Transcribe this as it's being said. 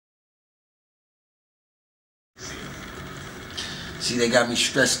See, they got me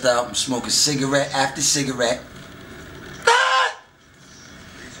stressed out. I'm smoking cigarette after cigarette.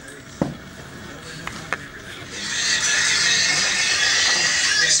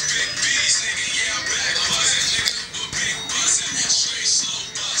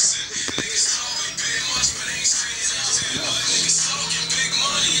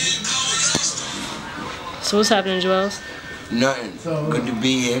 So what's happening, Juelz? Nothing. Good to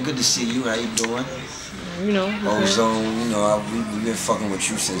be here. Good to see you. How you doing? You know. Ozone. You know, we've been fucking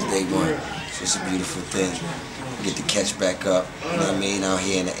with you since day one. So it's a beautiful thing. Get to catch back up. You know what I mean? Out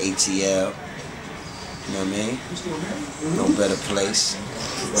here in the ATL. You know what I mean? No better place.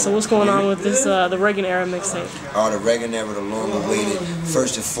 So what's going on with this the Reagan era mixtape? Oh, the Reagan era, the long-awaited.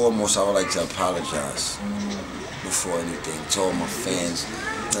 First and foremost, I would like to apologize before anything to all my fans. You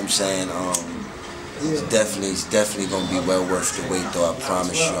know what I'm saying? It's definitely gonna be well worth the wait, though. I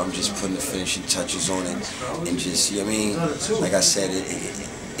promise you. I'm just putting the finishing touches on it, and just, you know what I mean? Like I said,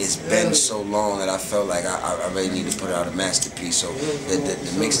 it's been so long that I felt like I really need to put out a masterpiece. So the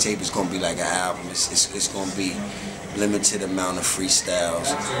mixtape is gonna be like an album. It's gonna be limited amount of freestyles,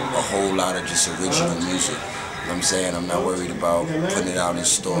 a whole lot of just original music. You know what I'm saying? I'm not worried about putting it out in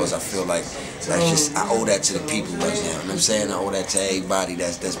stores. I feel like I owe that to the people right now. You know what I'm saying? I owe that to everybody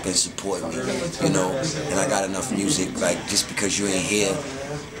that's been supporting me, you know? And I got enough music, like, just because you ain't here, you know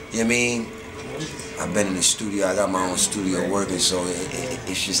what I mean? I've been in the studio, I got my own studio working, so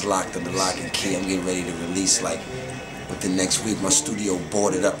it's just locked under lock and key. I'm getting ready to release, like, within next week. My studio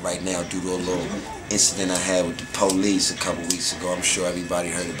boarded up right now due to a little incident I had with the police a couple weeks ago. I'm sure everybody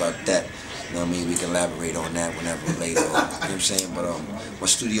heard about that. You know what I mean? We can elaborate on that whenever later. You know what I'm saying? But my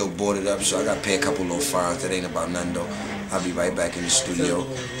studio boarded up, so I got to pay a couple little fines. That ain't about none, though. I'll be right back in the studio.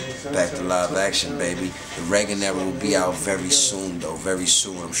 Back to live action, baby. The Reagan era will be out very soon, though. Very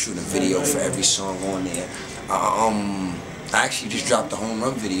soon. I'm shooting a video for every song on there. I actually just dropped the Home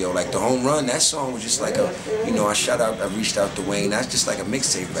Run video. Like, the Home Run, that song was just like a, you know, I reached out to Wayne. That's just like a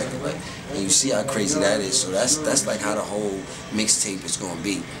mixtape record. Like, and you see how crazy that is. So that's like how the whole mixtape is gonna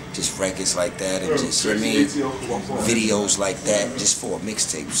be. Just records like that and just, you know what I mean, videos like that just for a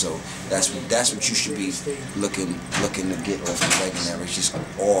mixtape. So that's what you should be looking to get off the Reagan era. It's just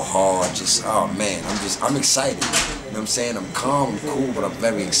all hard, just, oh man, I'm excited. You know what I'm saying? I'm calm, I'm cool, but I'm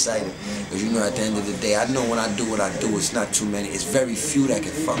very excited. Because, you know, at the end of the day, I know when I do what I do, it's not too many, it's very few that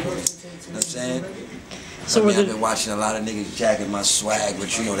can fuck with it. You know what I'm saying? So I've been watching a lot of niggas jacking my swag,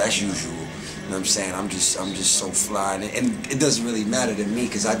 but you know, that's usual. You know what I'm saying? I'm just so fly, and it doesn't really matter to me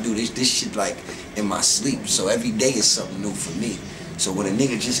because I do this shit like in my sleep. So every day is something new for me. So when a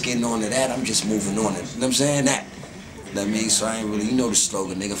nigga just getting on to that, I'm just moving on. You know what I'm saying? That. You know what I mean? So I ain't really, you know the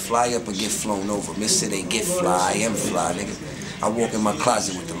slogan, nigga. Fly up or get flown over. Miss it ain't get fly, I am fly, nigga. I walk in my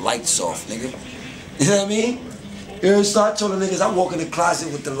closet with the lights off, nigga. You know what I mean? You know, so I told the niggas I walk in the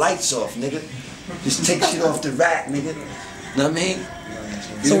closet with the lights off, nigga. Just take shit off the rack, nigga. You know what I mean?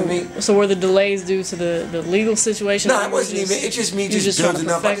 You know what I mean? So were the delays due to the legal situation? No, it wasn't even. It's just me just building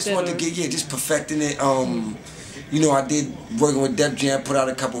up. I just wanted to get, just perfecting it. You know, I did working with Def Jam, put out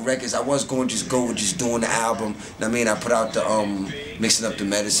a couple records. I was going to just go with just doing the album. You know what I mean? I put out the Mixing Up the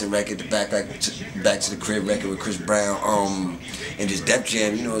Medicine record, the Back to the Crib record with Chris Brown, and just Def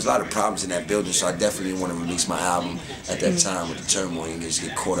Jam. You know, there's a lot of problems in that building, so I definitely want to release my album at that time with the turmoil and just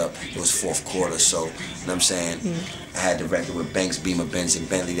get caught up. It was fourth quarter, so, you know what I'm saying? I had the record with Banks, Beamer, Benz, and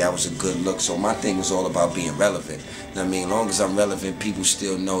Bentley. That was a good look. So my thing was all about being relevant. You know what I mean? As long as I'm relevant, people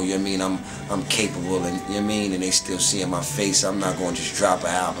still know, you know what I mean? I'm capable, and you know what I mean? And they still see in my face. I'm not going to just drop an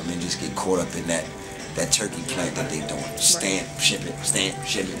album and just get caught up in that turkey plant that they doing. Stamp, ship it, stamp,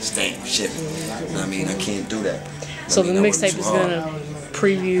 ship it, stamp, ship it. You know what I mean? I can't do that. So the mixtape is gonna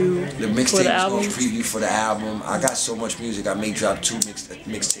preview for the album? The mixtape is gonna preview for the album. I got so much music. I may drop 2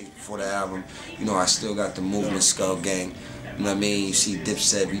 mixtapes for the album. You know, I still got the Movement, Skull Gang. You know what I mean? You see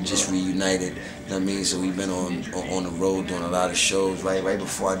Dipset, we just reunited. You know what I mean? So we've been on the road doing a lot of shows. Right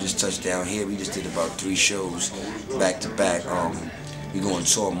before I just touched down here, we just did about 3 shows back to back. We go on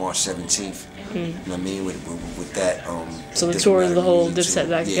tour March 17th. You know what I mean? With that. So the tour is the whole Dipset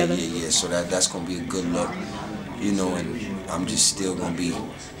back together? Yeah. So that's gonna be a good look. You know, and I'm just still gonna be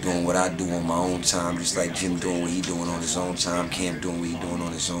doing what I do on my own time, just like Jim doing what he doing on his own time, Cam doing what he doing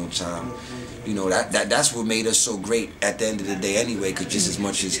on his own time. You know, that's what made us so great at the end of the day anyway, because just as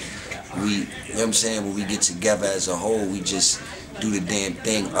much as we, you know what I'm saying, when we get together as a whole, we just do the damn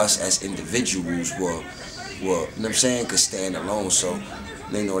thing. Us as individuals were you know what I'm saying, could stand alone. So,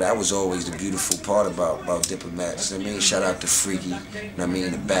 you know, that was always the beautiful part about Diplomats. You know what I mean? Shout out to Freaky, you know what I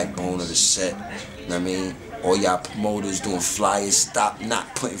mean, the backbone of the set, you know what I mean? All y'all promoters doing flyers, stop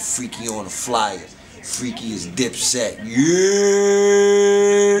not putting Freaky on a flyer. Freaky as Dipset.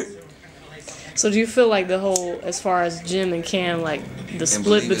 Yeah. So do you feel like the whole, as far as Jim and Cam, like the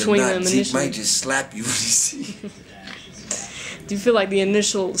split between them initially? Zeke might just slap you when you see. Do you feel like the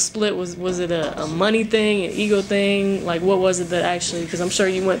initial split was it a money thing, an ego thing? Like what was it that actually? Because I'm sure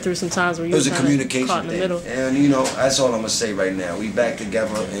you went through some times where you were kind of caught in the middle. And you know, that's all I'm gonna say right now. We back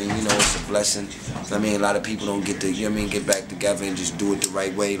together, and you know it's a blessing. I mean, a lot of people don't get to, you know what I mean, get back together and just do it the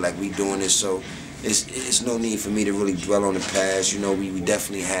right way, like we doing this. So it's no need for me to really dwell on the past. You know, we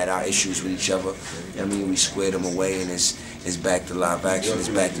definitely had our issues with each other. I mean, we squared them away, and it's back to live action. It's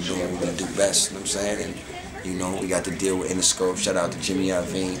back to doing what we do best. You know what I'm saying? And, you know, we got to deal with Interscope. Shout out to Jimmy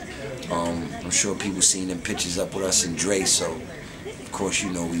Iovine. I'm sure people seen them pictures up with us and Dre. So, of course,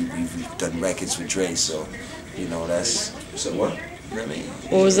 you know, we've done records with Dre. So, you know, that's so what. You know what I mean?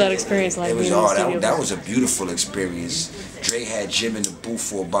 What was that experience like? It was that was a beautiful experience. Dre had Jim in the booth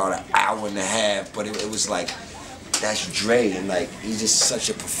for about an hour and a half, but it was like, that's Dre, and like he's just such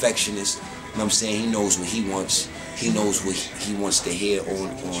a perfectionist. You know what I'm saying? He knows what he wants. He knows what he wants to hear on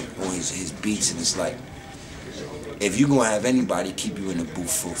his beats, and it's like, if you're gonna have anybody keep you in the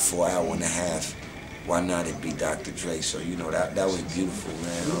booth for an hour and a half, why not it be Dr. Dre? So you know that was beautiful,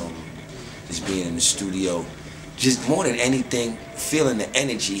 man. Just being in the studio. Just more than anything, feeling the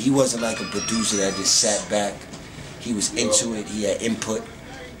energy. He wasn't like a producer that just sat back. He was into it. He had input.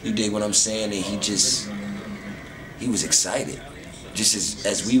 You dig what I'm saying? And he was excited. Just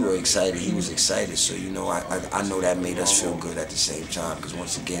as we were excited, he was excited. So, you know, I know that made us feel good at the same time. Because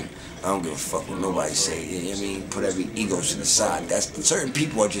once again, I don't give a fuck what nobody say. You know what I mean? Put every ego to the side. Certain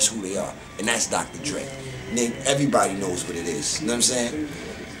people are just who they are. And that's Dr. Dre. And then everybody knows what it is. You know what I'm saying?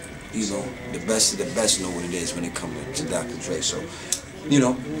 You know, the best of the best know what it is when it comes to Dr. Dre. So, you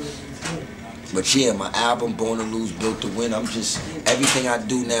know. But yeah, my album, Born to Lose, Built to Win, everything I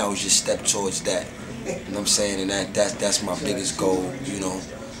do now is just step towards that. You know what I'm saying? And that's my biggest goal, you know.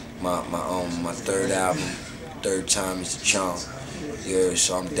 My third album, third time is the charm. Yeah,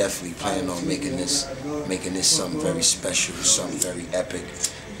 so I'm definitely planning on making this something very special, something very epic.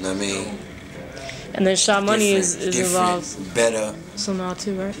 You know what I mean? And then Shot Money is involved better somehow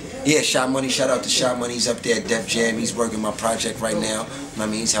too, right? Yeah, Shot Money. Shout out to Shot Money. He's up there at Def Jam. He's working my project right now. You know what I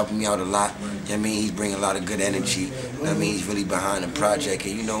mean? He's helping me out a lot. You know what I mean? He's bringing a lot of good energy. You know what I mean? He's really behind the project.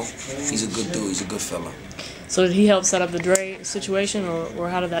 And you know, he's a good dude. He's a good fella. So did he help set up the Dre situation, or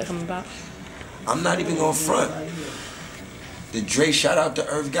how did that come about? I'm not even going front. The Dre, shout out to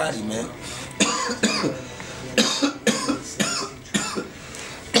Irv Gotti, man.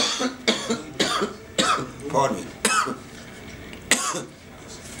 Pardon me.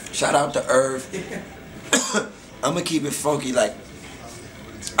 Shout out to Irv. I'm gonna keep it funky. Like,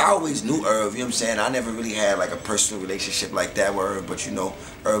 I always knew Irv, you know what I'm saying? I never really had like a personal relationship like that with Irv, but you know,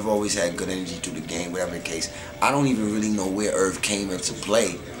 Irv always had good energy through the game, whatever the case. I don't even really know where Irv came into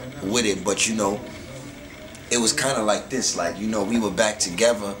play with it, but you know, it was kind of like this, like, you know, we were back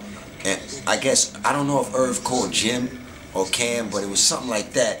together, and I guess, I don't know if Irv called Jim or Cam, but it was something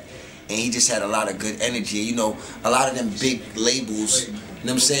like that. And he just had a lot of good energy. You know, a lot of them big labels, you know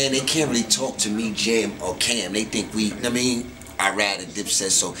what I'm saying, they can't really talk to me, Jim, or Cam. They think we, you know what I mean, I rad and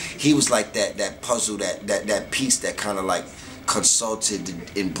Dipset. So he was like that puzzle, that piece that kind of like consulted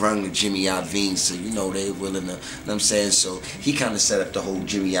and brung to Jimmy Iovine. So, you know, they willing to, you know what I'm saying? So he kind of set up the whole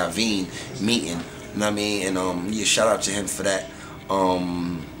Jimmy Iovine meeting, you know what I mean? And yeah, shout out to him for that.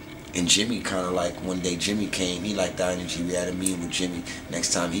 And Jimmy kind of like, one day Jimmy came, he liked the energy. We had a meeting with Jimmy.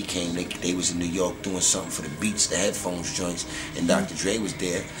 Next time he came, they was in New York doing something for the beats, the headphones joints, and Dr. Dre was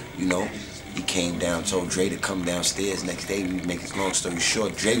there, you know. He came down, told Dre to come downstairs. Next day, we make a long story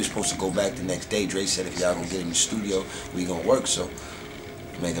short, Dre was supposed to go back the next day. Dre said, if y'all gonna get in the studio, we gonna work. So,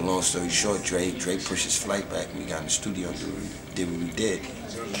 make a long story short, Dre pushed his flight back, and we got in the studio and did what we did.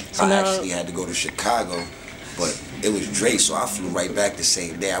 So I actually had to go to Chicago, but it was Dre, so I flew right back the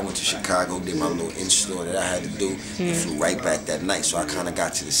same day. I went to Chicago, did my little in-store that I had to do, and flew right back that night. So I kind of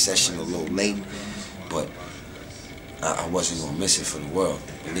got to the session a little late, but I wasn't going to miss it for the world.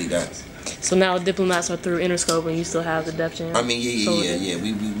 Believe that. So now Diplomats are through Interscope, and you still have the Def Jam? I mean, yeah.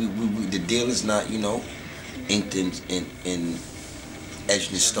 We the deal is not, you know, inked in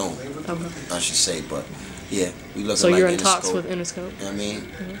etched in stone, I should say, but yeah, we looking so like you're in Interscope. talks with Interscope? You know what I mean?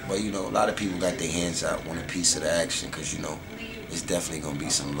 But you know, a lot of people got their hands out, want a piece of the action, because you know, it's definitely going to be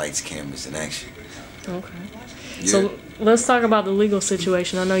some lights, cameras, and action. Okay. Yeah. So let's talk about the legal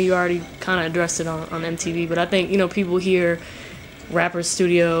situation. I know you already kind of addressed it on MTV, but I think, you know, people hear rapper's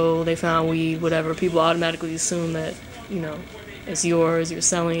studio, they found weed, whatever, people automatically assume that, you know, it's yours, you're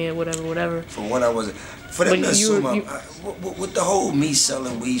selling it, whatever. For one, I wasn't. For them to assume with the whole me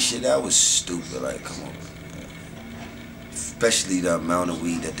selling weed shit, that was stupid. Like, come on. Especially the amount of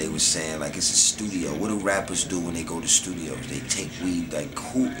weed that they were saying, like it's a studio. What do rappers do when they go to studios? They take weed, like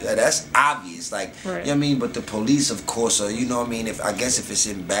who? Yeah, that's obvious, like right. You know what I mean. But the police, of course, are, you know what I mean. If it's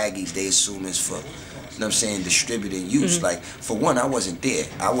in baggies, they assume it's for, you know what I'm saying, distributing use. Mm-hmm. Like for one, I wasn't there.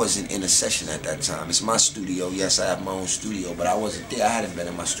 I wasn't in a session at that time. It's my studio. Yes, I have my own studio, but I wasn't there. I hadn't been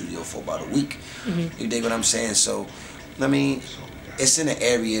in my studio for about a week. Mm-hmm. You dig what I'm saying? So, I mean. It's in an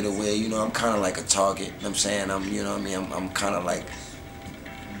area to where, you know, I'm kind of like a target. You know what I'm saying? You know what I mean? I'm kind of like,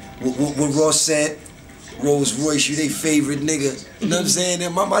 what Ross said, Rolls Royce, you they favorite nigga. You know what I'm saying?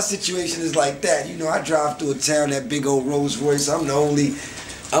 And my situation is like that. You know, I drive through a town, that big old Rolls Royce. I'm the only, you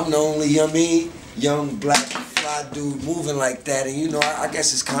know what I mean, young, black, fly dude moving like that. And, you know, I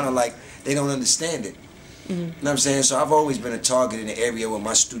guess it's kind of like they don't understand it. Mm-hmm. You know what I'm saying? So I've always been a target in the area where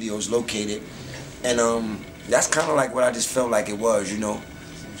my studio is located. And, that's kind of like what I just felt like it was, you know.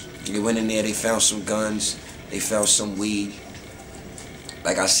 They went in there, they found some guns, they found some weed.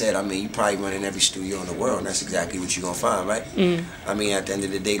 Like I said, I mean, you probably run in every studio in the world, and that's exactly what you're going to find, right? Mm. I mean, at the end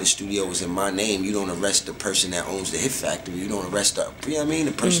of the day, the studio was in my name. You don't arrest the person that owns the Hit Factory. You don't arrest the, you know what I mean?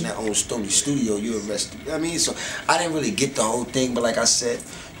 The person that owns Stony Studio, you arrest, you know what I mean? So I didn't really get the whole thing, but like I said,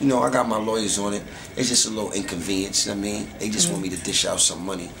 you know, I got my lawyers on it. It's just a little inconvenience, you know what I mean? They just want me to dish out some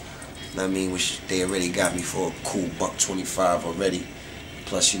money. I mean, which they already got me for a cool $125 already.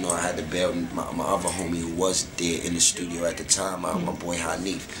 Plus, you know, I had to bail my other homie who was there in the studio at the time, my boy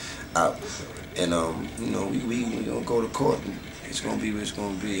Hanif, out. And, you know, we gonna go to court and it's gonna be what it's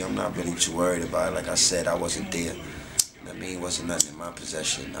gonna be. I'm not really too worried about it. Like I said, I wasn't there. I mean, it wasn't nothing in my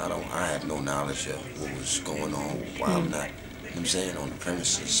possession. I have no knowledge of what was going on while I'm not, you know what I'm saying, on the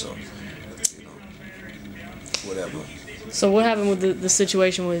premises. So, you know, whatever. So what happened with the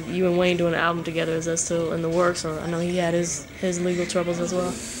situation with you and Wayne doing an album together? Is that still in the works? Or I know he had his legal troubles as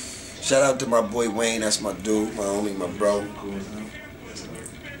well. Shout out to my boy Wayne. That's my dude, my homie, my bro.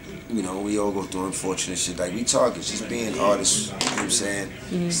 You know, we all go through unfortunate shit. Like, we targets, just being artists, you know what I'm saying?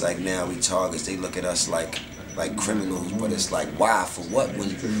 Mm-hmm. It's like now we targets. They look at us like criminals, but it's like, why? For what?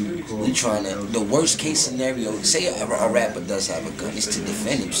 When we trying to, the worst case scenario, say a rapper does have a gun, it's to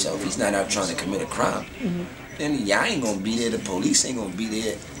defend himself. He's not out trying to commit a crime. Mm-hmm. Then y'all ain't gonna be there, the police ain't gonna be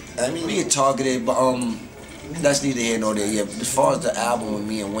there. I mean, we get targeted, but that's neither here nor there. Yeah, as far as the album with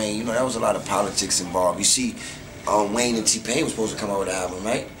me and Wayne, you know, there was a lot of politics involved. You see, Wayne and T-Pain was supposed to come out with an album,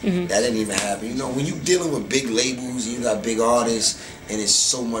 right? Mm-hmm. That didn't even happen. You know, when you dealing with big labels and you got big artists and there's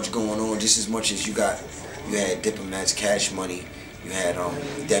so much going on, just as much as you had Diplomats, Cash Money, you had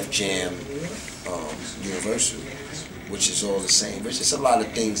Def Jam, Universal, which is all the same. There's just a lot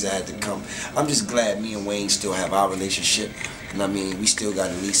of things that had to come. I'm just glad me and Wayne still have our relationship. And I mean, we still got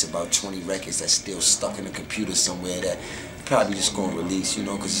at least about 20 records that's still stuck in the computer somewhere that probably just gonna release, you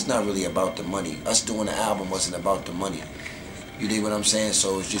know, because it's not really about the money. Us doing the album wasn't about the money. You dig what I'm saying?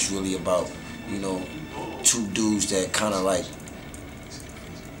 So it's just really about, you know, two dudes that kind of like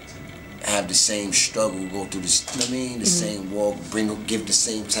have the same struggle, go through this, you know what I mean, the same walk, give the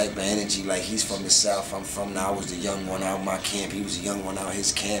same type of energy. Like, he's from the South, I'm from now. I was the young one out my camp, he was the young one out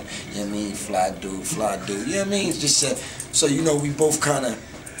his camp, you know what I mean, fly dude, you know what I mean, it's just so, you know, we both kind of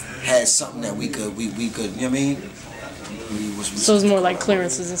had something that we could, you know what I mean. So it's more like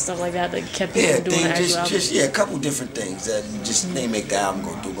clearances and stuff like that kept you from doing the actual album? Yeah, a couple different things that just they make the album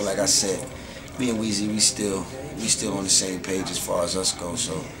go through. But like I said, me and Weezy, we still on the same page as far as us go.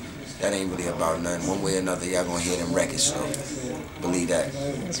 So that ain't really about nothing. One way or another, y'all gonna hear them records. So believe that.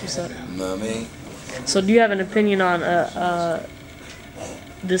 That's what's up. You know what I mean? So do you have an opinion on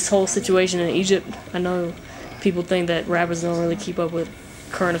this whole situation in Egypt? I know people think that rappers don't really keep up with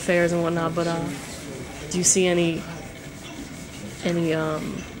current affairs and whatnot, but do you see any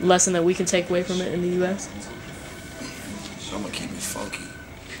lesson that we can take away from it in the U.S.? I'm gonna keep it funky.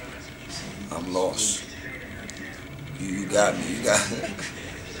 I'm lost. You got me.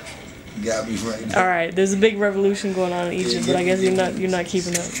 You got me right now. All right. There's a big revolution going on in Egypt, but I guess you're not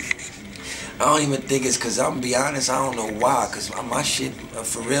keeping up. I don't even think it's because I'm gonna be honest. I don't know why. Cause my shit,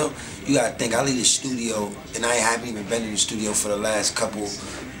 for real, you gotta think. I leave the studio, and I haven't even been in the studio for the last couple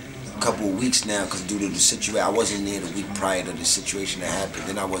of weeks now, because due to the situation, I wasn't there the week prior to the situation that happened.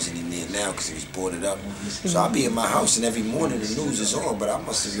 Then I wasn't in there now because it was boarded up. So I'll be in my house, and every morning the news is on. But I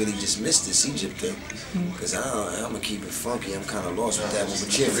must have really just missed this Egypt thing, because I'm gonna keep it funky. I'm kind of lost with that one.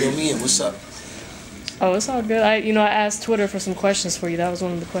 But yeah, fill me in. What's up? Oh, it's all good. I asked Twitter for some questions for you. That was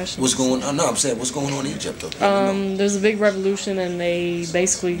one of the questions. What's going on? No, I'm saying, what's going on in Egypt, though? There's a big revolution, and they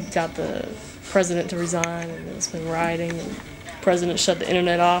basically got the president to resign, and it's been rioting. And president shut the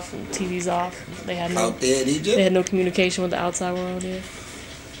internet off and TVs off. They had no, out there in Egypt? They had no communication with the outside world. Yeah.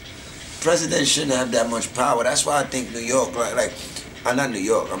 Presidents shouldn't have that much power. That's why I think New York, not New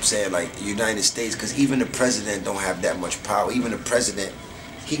York, I'm saying like United States, because even the president don't have that much power. Even the president,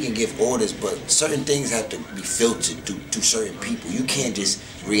 he can give orders, but certain things have to be filtered to certain people. You can't just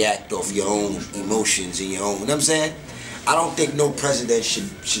react off your own emotions and your own, you know what I'm saying? I don't think no president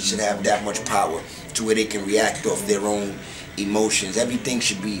should have that much power to where they can react off their own emotions. Everything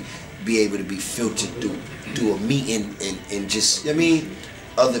should be able to be filtered through a meeting and just, I mean,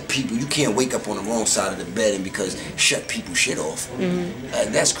 other people. You can't wake up on the wrong side of the bed and because shut people shit off.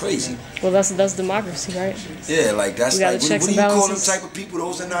 That's crazy. Well, that's democracy, right? Yeah, like that's like what do you call them type of people?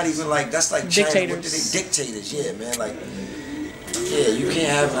 Those are not even like, that's like dictators. Dictators, yeah, man. Like, yeah, you can't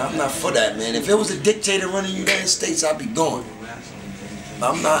have. I'm not for that, man. If it was a dictator running the United States, I'd be gone.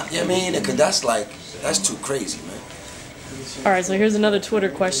 I'm not. You know what I mean? Because that's too crazy, man. All right, so here's another Twitter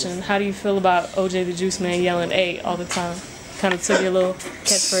question. How do you feel about OJ the Juice Man yelling "A" all the time? Kind of took your little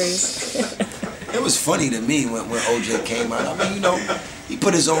catchphrase. It was funny to me when OJ came out. I mean, you know, he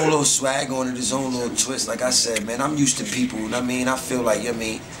put his own little swag on it, his own little twist. Like I said, man, I'm used to people. You know what I mean? I feel like, you know what I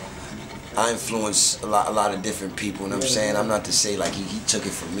mean, I influence a lot of different people. You know what I'm saying? I'm not to say like he took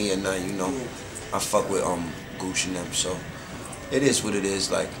it from me or nothing. You know, I fuck with Gooch and them. So it is what it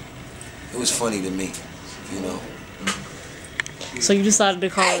is. Like, it was funny to me, you know. So you decided to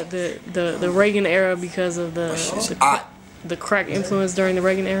call it the Reagan era because of the crack influence during the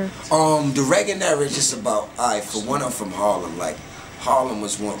Reagan era? The Reagan era is just about, for one, I'm from Harlem. Like, Harlem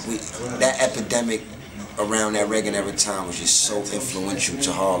was that epidemic around that Reagan era time was just so influential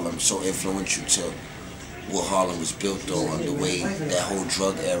to Harlem, so influential to what Harlem was built on, the way that whole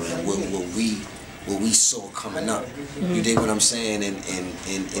drug era, and what we saw coming up. You dig what I'm saying?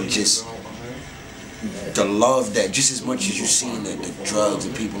 And just the love that, just as much as you seen the drugs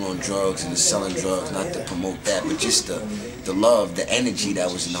and people on drugs and the selling drugs, not to promote that, but just the love, the energy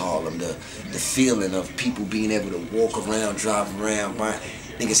that was in Harlem, the feeling of people being able to walk around, drive around,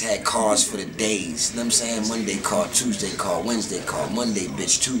 niggas had cars for the days, you know what I'm saying? Monday car, Tuesday car, Wednesday car, Monday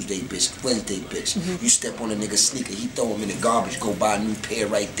bitch, Tuesday bitch, Wednesday bitch. You step on a nigga's sneaker, he throw him in the garbage, go buy a new pair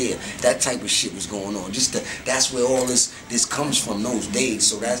right there. That type of shit was going on. That's where all this comes from, those days.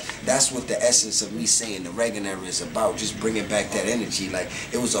 So that's what the essence of me saying the Reagan era is about, just bringing back that energy. Like,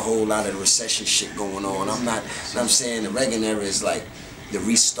 it was a whole lot of recession shit going on. I'm saying the Reagan era is like the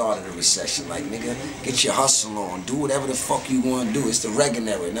restart of the recession. Like, nigga, get your hustle on. Do whatever the fuck you want to do. It's the Reagan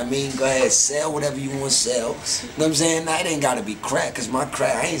era. You know what I mean? Go ahead, sell whatever you want to sell. You know what I'm saying? Now, it ain't got to be crack, because my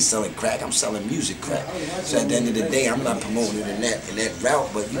crack, I ain't selling crack. I'm selling music crack. So at the end of the day, I'm not promoting it in that route,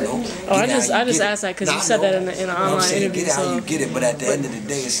 but, you know. Oh, I just asked that because you said that in an online interview. Get how you get it, but at the end of the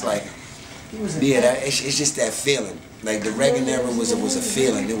day, it's like, yeah, it's just that feeling. Like, the Reagan era was a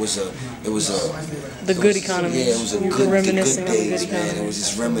feeling. It was the good economy. Yeah, it was the good days, man. It was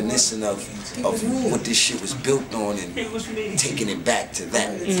just reminiscent of what this shit was built on and taking it back to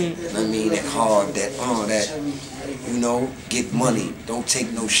that. You know what I mean? That hard, that you know, get money, don't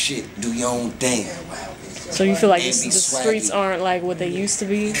take no shit, do your own thing. So you feel like the streets aren't like what they used to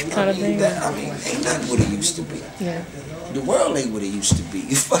be, kind of thing? I mean, ain't nothing what it used to be. Yeah. The world ain't what it used to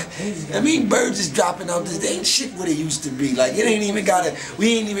be. I mean, birds is dropping out this. They ain't shit what it used to be. Like, it ain't even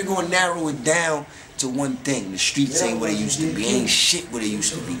we ain't even gonna narrow it down to one thing. The streets ain't what it used to be. Ain't shit what it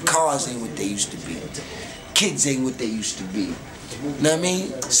used to be. Cars ain't what they used to be. Kids ain't what they used to be. Know what I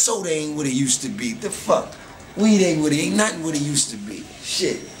mean? Soda ain't what it used to be. The fuck? Weed ain't nothing what it used to be.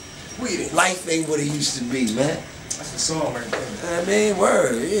 Shit. Life ain't what it used to be, man. That's a song right there. I mean,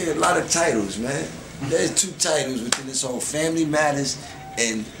 word. Yeah, a lot of titles, man. There's 2 titles within this whole Family Matters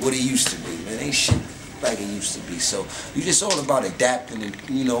and what it used to be, man. Ain't shit like it used to be. So you just all about adapting and,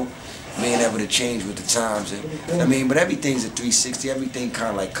 you know, being able to change with the times. And I mean, but everything's a 360. Everything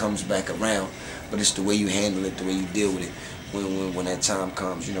kind of like comes back around. But it's the way you handle it, the way you deal with it when that time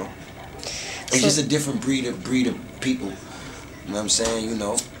comes, you know. It's just a different breed of people. You know what I'm saying? You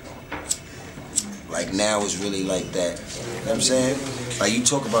know. Like, now it's really like that. You know what I'm saying? Like, you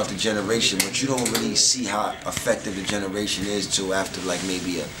talk about the generation, but you don't really see how effective the generation is till after, like,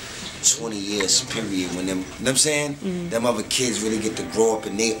 maybe a 20 years period when them, you know what I'm saying? Them other kids really get to grow up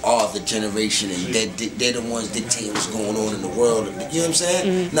and they are the generation and they're the ones dictating what's going on in the world. You know what I'm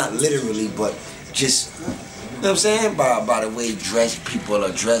saying? Not literally, but just, you know what I'm saying? By the way people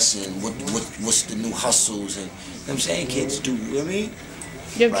are dressing, what's the new hustles and, you know what I'm saying? Kids do, you know what I mean?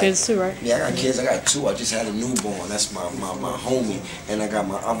 You have kids too, right? Yeah, I got kids. I got 2. I just had a newborn. That's my homie, and I got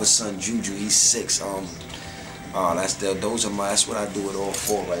my other son Juju. He's 6. That's what I do it all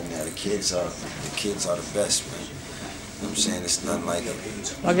for right now. The kids are the best, man. know what I'm saying? It's nothing like it.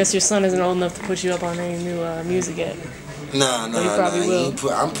 Well, I guess your son isn't old enough to put you up on any new music yet. Nah.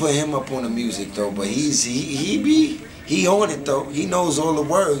 I'm putting him up on the music though, but he on it though. He knows all the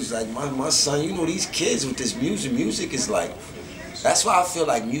words. Like my son, you know these kids with this music. Music is like, that's why I feel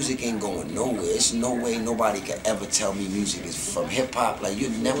like music ain't going nowhere. It's no way nobody can ever tell me music is from hip hop. Like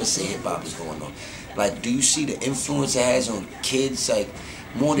you'd never say hip hop is going on. Like, do you see the influence it has on kids? Like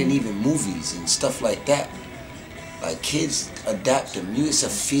more than even movies and stuff like that. Like kids adapt to music. It's a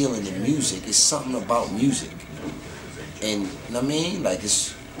feeling in music. It's something about music. And you know what I mean? Like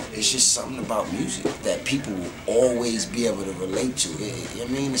it's just something about music that people will always be able to relate to. You know what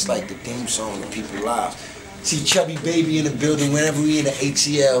I mean? It's like the theme song in people's lives. See Chubby Baby in the building whenever we in the ATL,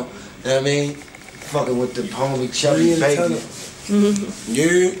 you know what I mean? Fucking with the homie Chubby Baby.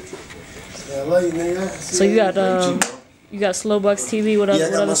 Yeah. I love you, nigga. So you got Slowbucks TV. What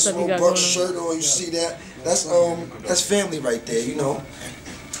other stuff you got going on? Yeah, I got my Slowbucks shirt on. You see that? That's family right there, you know.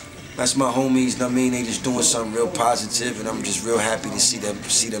 That's my homies, you know what I mean? They just doing something real positive, and I'm just real happy to see them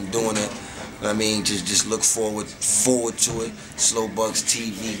doing it. You know what I mean? Just look forward to it.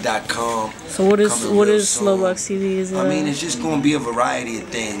 SlowbucksTV.com. So what is Slowbucks TV? I mean, it's just gonna be a variety of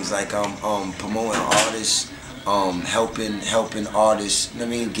things, like promoting artists, helping artists, you know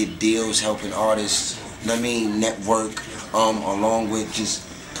what I mean, get deals, helping artists, you know what I mean, network, along with just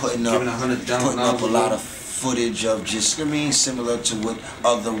putting up a lot of footage of just, you know what I mean, similar to what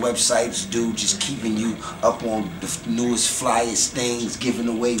other websites do, just keeping you up on the newest, flyest things, giving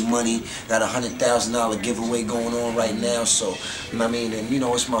away money. Got $100,000 giveaway going on right now, so, you know what I mean, and you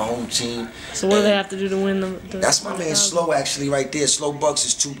know, it's my home team. So what do they have to do to win the That's my man Slow, actually, right there. Slowbucks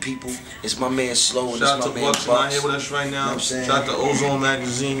is 2 people. It's my man Slow and shout it's my man Bucks. Shout out to Bucks, not here with us right now. You know what I'm saying? Shout out to Ozone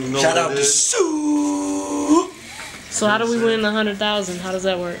Magazine, you know shout what out to Sue. So how do we win 100,000? How does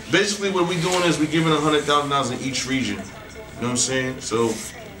that work? Basically, what we doing is we giving $100,000 in each region. You know what I'm saying? So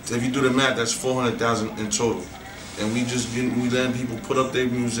if you do the math, that's $400,000 in total. And we letting people put up their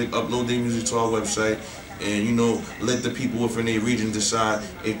music, upload their music to our website, and you know, let the people within their region decide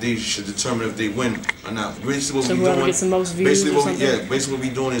if they should determine if they win or not. Basically, what we doing, gets the most views basically what we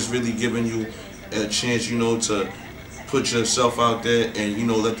doing is really giving you a chance, you know, to put yourself out there and, you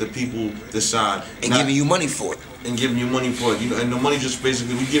know, let the people decide. And giving you money for it. And giving you money for it, you know, and the money just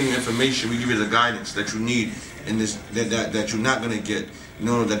basically, we give you information, we give you the guidance that you need, and this that you're not gonna get, you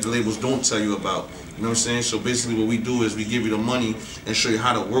know, that the labels don't tell you about. You know what I'm saying? So basically, what we do is we give you the money and show you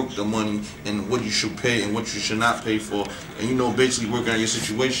how to work the money and what you should pay and what you should not pay for, and you know, basically working on your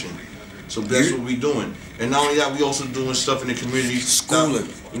situation. So that's what we doing. And not only that, we also doing stuff in the community. Schooling.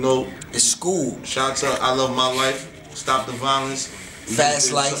 You know, it's school. Shout out to I Love My Life, Stop the Violence.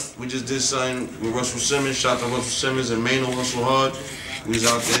 Fast Life. We just did something with Russell Simmons. Shout out to Russell Simmons and Mano Hustle Hard. We was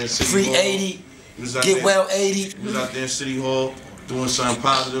out there in City Hall. Free 80. Get well 80. We was out there in City Hall doing something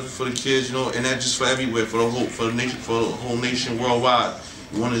positive for the kids, you know, and that just for everywhere, for the nation, for the whole nation worldwide.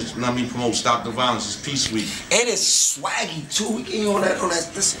 We want to, let me promote Stop the Violence. It's Peace Week. And it's swaggy too. We can on that.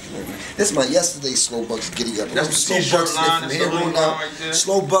 This my yesterday Slowbucks Giddy Up. That's the t-shirt line. That's the line right there.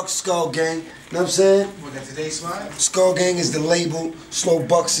 Slowbucks Skull Gang. You know what I'm saying? What, that today's swag? Skull Gang is the label.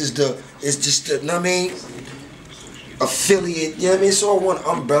 Slowbucks is just the, you know what I mean? Affiliate. You know what I mean? It's all one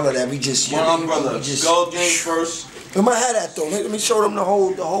umbrella that we just. One umbrella. Skull Gang first. Where my hat at though? Let me show them the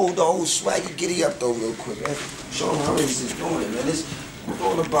whole swaggy Giddy Up though real quick, man. Show them how this is doing it, man. It's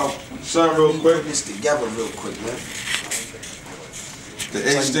all about real quick. Putting this together real quick, man. The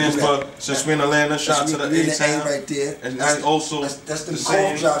A stands for, since we're in Atlanta, shout out to the A town. right there. And that's also that's the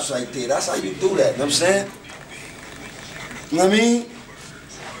cold drops right there. That's how you do that. You know what I'm saying? You know what I mean?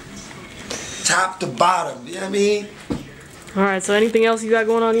 Top to bottom. You know what I mean? All right. So anything else you got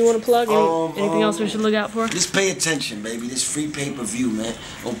going on you want to plug? Anything else we should look out for? Just pay attention, baby. This free pay-per-view, man.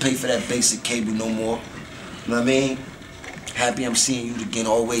 Don't pay for that basic cable no more. You know what I mean? Happy I'm seeing you again.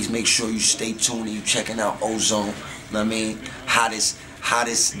 Always make sure you stay tuned and you checking out Ozone. You know what I mean?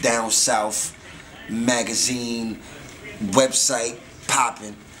 Hottest down south magazine website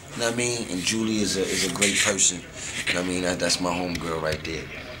popping. You know what I mean? And Julie is a great person. You know what I mean? That's my homegirl right there.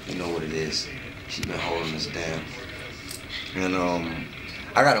 You know what it is. She's been holding us down. And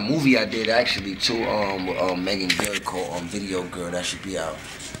I got a movie I did actually too with Megan Good called Video Girl. That should be out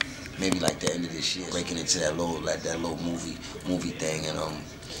maybe like the end of this year. Breaking into that little movie thing, and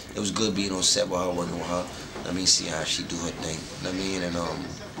it was good being on set with her, working with her. Let me see how she do her thing. You know what I mean? And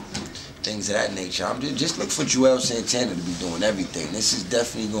things of that nature. I'm just look for Juelz Santana to be doing everything. This is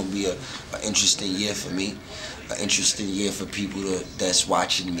definitely gonna be an interesting year for me. An interesting year for people that's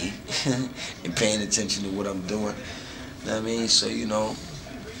watching me and paying attention to what I'm doing. You know what I mean? So, you know,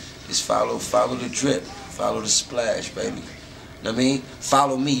 just follow the drip. Follow the splash, baby. You know what I mean?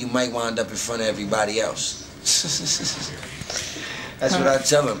 Follow me, you might wind up in front of everybody else. That's what I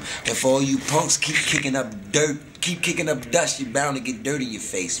tell them. And for all you punks, keep kicking up dirt, keep kicking up dust, you're bound to get dirt in your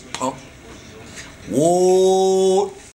face, punk. Whoa.